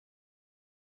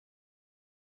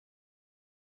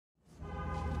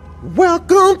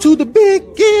Welcome to the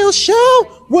Big Gill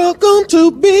Show. Welcome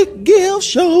to Big Gill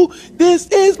Show. This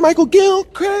is Michael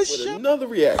Gilchrist with another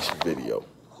reaction video.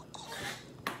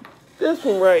 This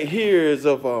one right here is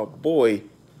of our boy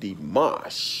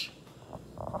Dimash.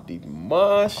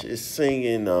 Dimash is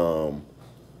singing a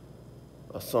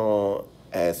song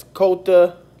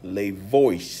Ascolta La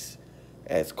Voce.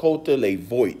 Ascolta La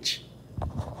Voce.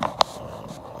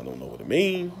 I don't know what it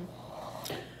means,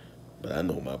 but I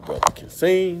know my brother can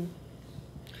sing,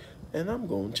 and I'm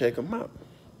going to check him out.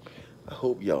 I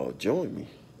hope y'all join me.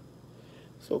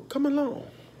 So come along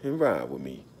and ride with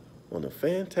me on a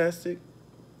fantastic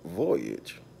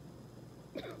voyage.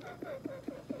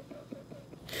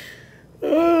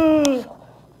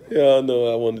 Y'all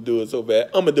know I want to do it so bad.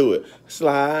 I'm going to do it.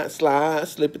 Slide, slide,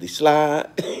 slippity slide.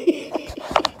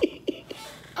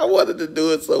 I wanted to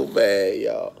do it so bad,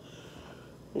 y'all.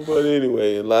 But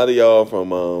anyway, a lot of y'all from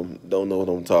don't know what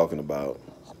I'm talking about.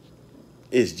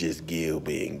 It's just Gil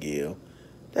being Gil.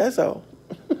 That's all.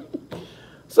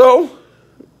 So,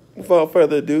 without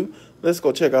further ado, let's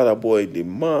go check out our boy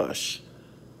Dimash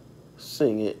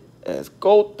singing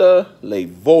Ascolta La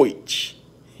Voce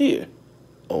here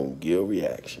on Gil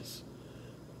Reactions.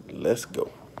 Let's go.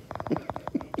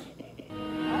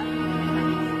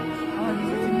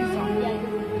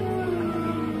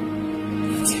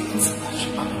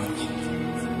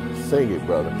 Sing it,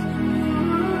 brother.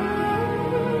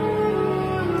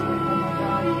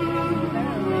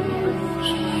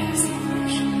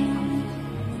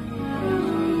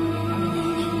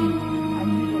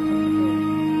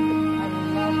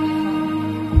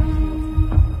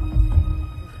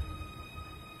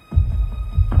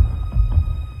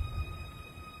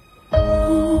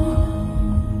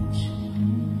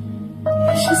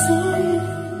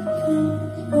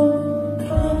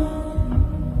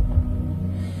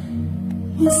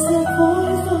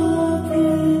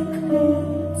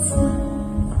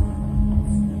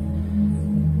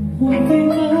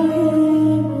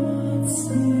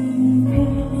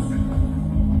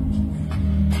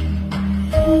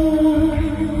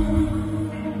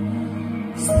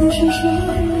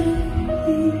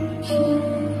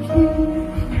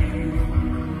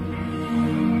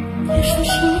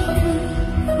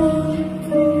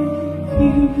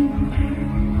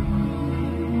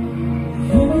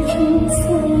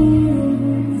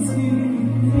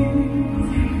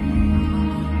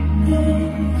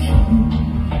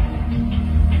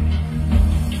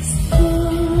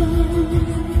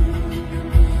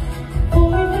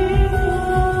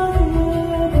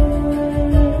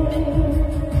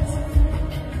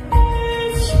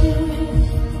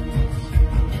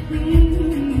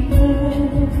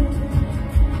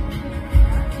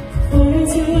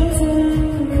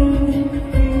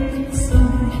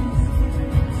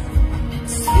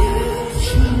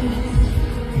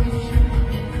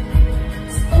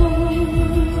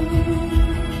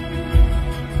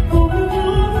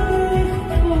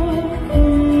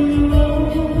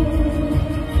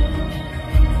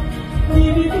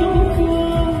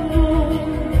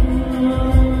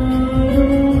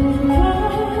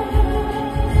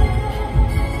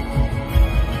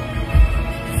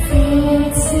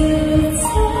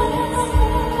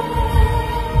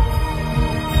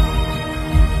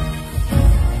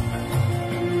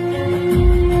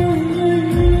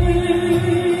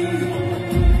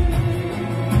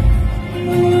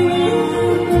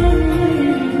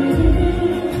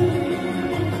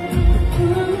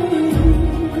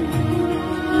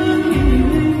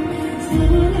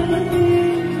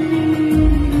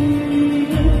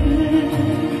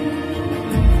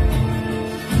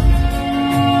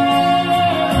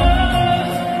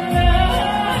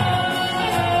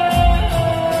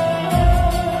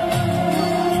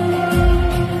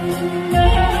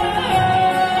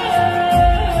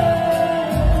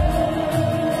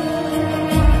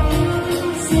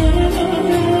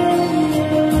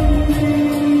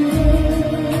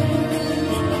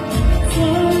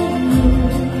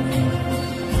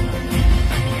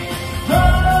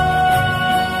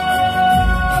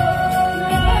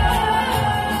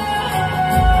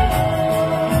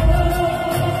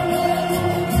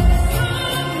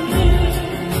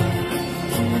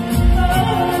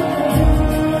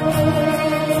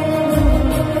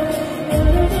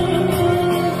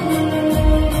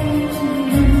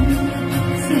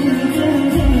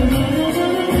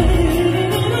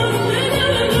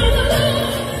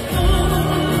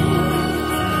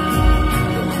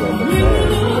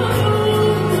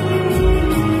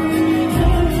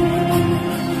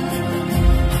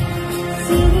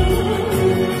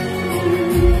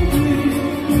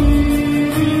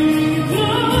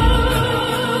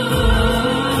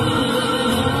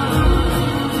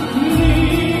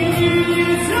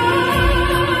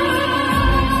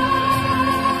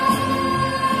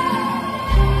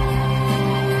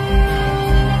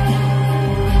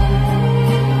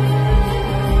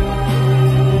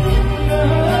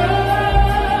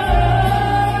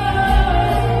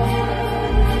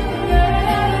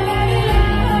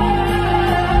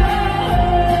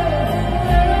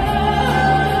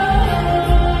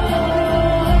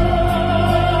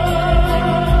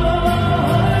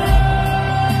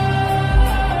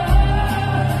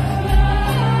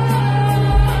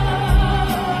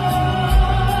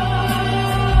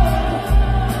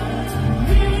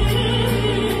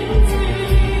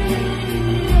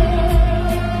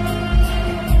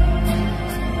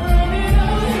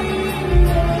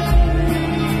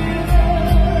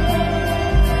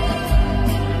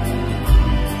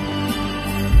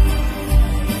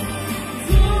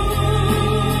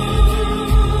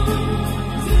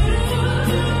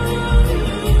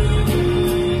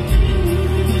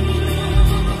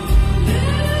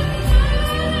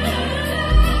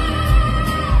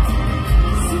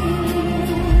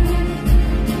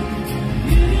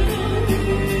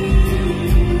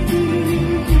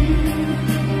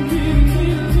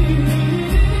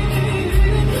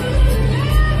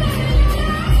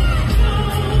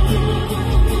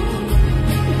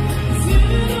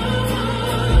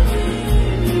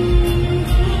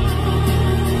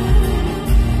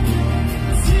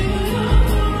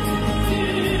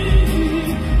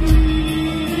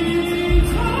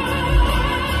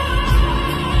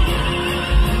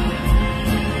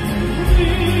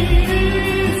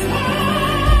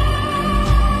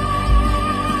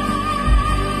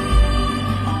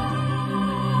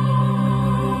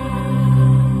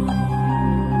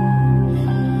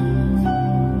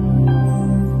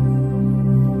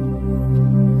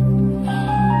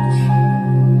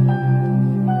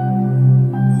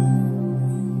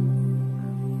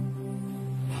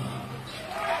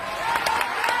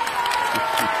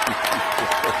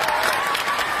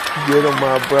 Get him,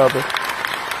 my brother.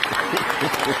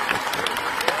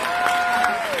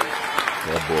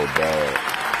 That boy bad.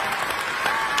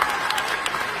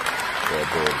 That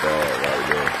boy bad right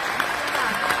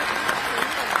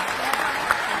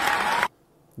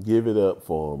there. Give it up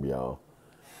for him, y'all.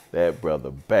 That brother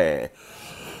bad.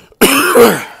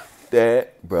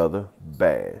 That brother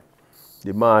bad.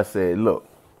 Dimash said, look,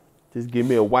 just give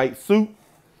me a white suit,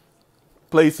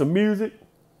 play some music.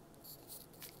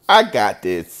 I got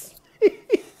this.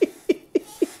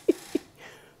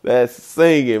 That's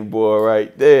singing, boy,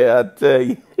 right there, I tell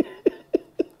you.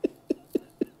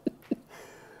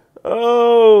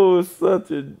 Oh, such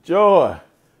a joy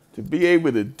to be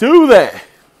able to do that.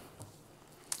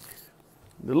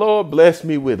 The Lord blessed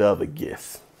me with other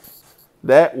gifts.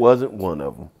 That wasn't one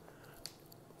of them.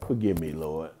 Forgive me,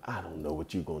 Lord. I don't know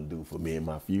what you're going to do for me in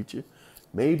my future.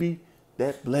 Maybe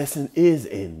that blessing is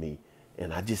in me,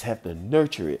 and I just have to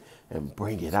nurture it and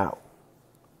bring it out.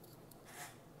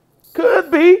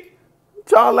 Could be.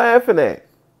 What y'all laughing at?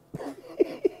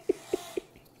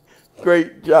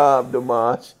 Great job,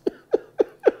 Dimash.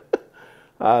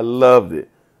 I loved it.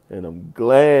 And I'm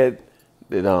glad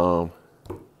that,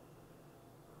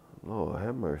 Lord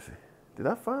have mercy. Did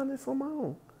I find this on my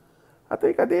own? I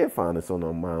think I did find this one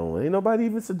on my own. Ain't nobody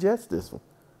even suggest this one.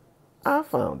 I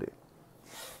found it.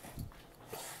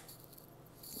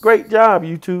 Great job,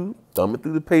 YouTube. Thumbing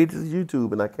through the pages of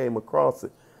YouTube, and I came across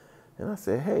it. And I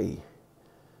said, hey,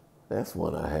 that's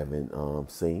one I haven't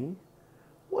seen.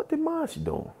 What Dimash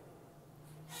doing?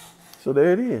 So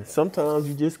there it is. Sometimes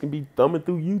you just can be thumbing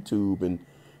through YouTube, and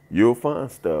you'll find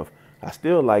stuff. I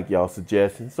still like y'all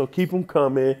suggestions, so keep them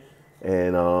coming.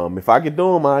 And if I can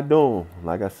do them, I do them.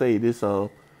 Like I say, this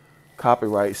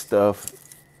copyright stuff,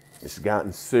 it's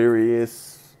gotten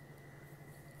serious.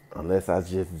 Unless I've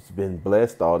just been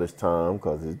blessed all this time,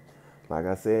 because like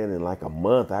I said, in like a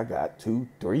month, I got 2,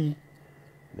 3.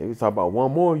 They was talking about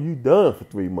one more, you done for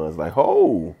 3 months. Like,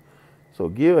 oh. So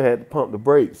Gil had to pump the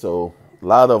brakes. So a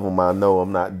lot of them I know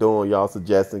I'm not doing y'all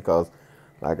suggesting, because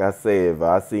like I said, if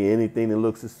I see anything that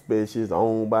looks suspicious,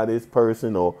 owned by this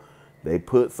person, or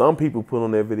some people put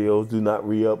on their videos, do not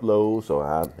re-upload. So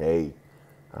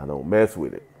I don't mess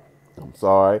with it. I'm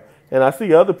sorry. And I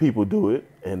see other people do it,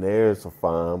 and theirs are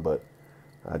fine, but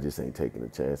I just ain't taking the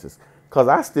chances. Because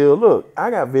I still, look,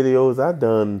 I got videos I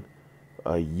done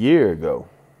a year ago,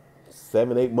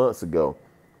 7, 8 months ago,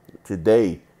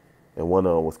 today, and one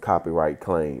of them was copyright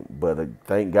claim. But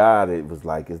thank God it was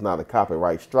like, it's not a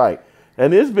copyright strike.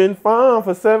 And it's been fine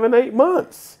for 7, 8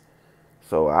 months.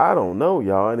 So I don't know,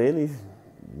 y'all. In any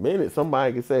minute,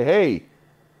 somebody can say, hey,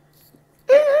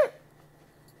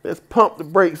 let's pump the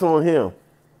brakes on him.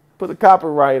 Put a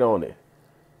copyright on it.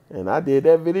 And I did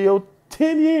that video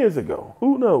 10 years ago.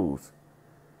 Who knows?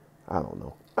 I don't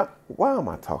know. Why am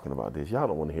I talking about this? Y'all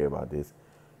don't want to hear about this.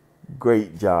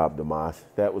 Great job, Dimash.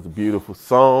 That was a beautiful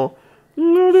song.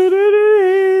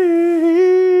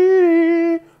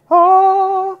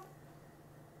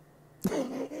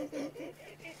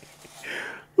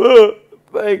 Look,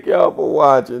 thank y'all for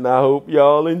watching. I hope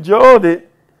y'all enjoyed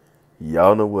it.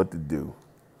 Y'all know what to do.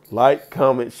 Like,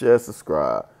 comment, share,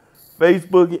 subscribe.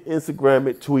 Facebook it, Instagram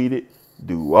it, tweet it.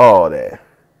 Do all that.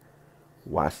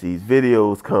 Watch these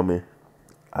videos coming.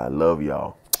 I love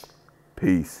y'all.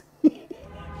 Peace.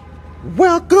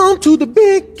 Welcome to the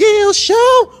Big Gil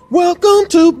Show. Welcome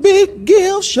to Big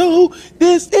Gil Show.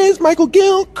 This is Michael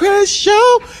Gilchrist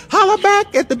Show. Holla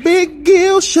back at the Big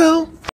Gil Show.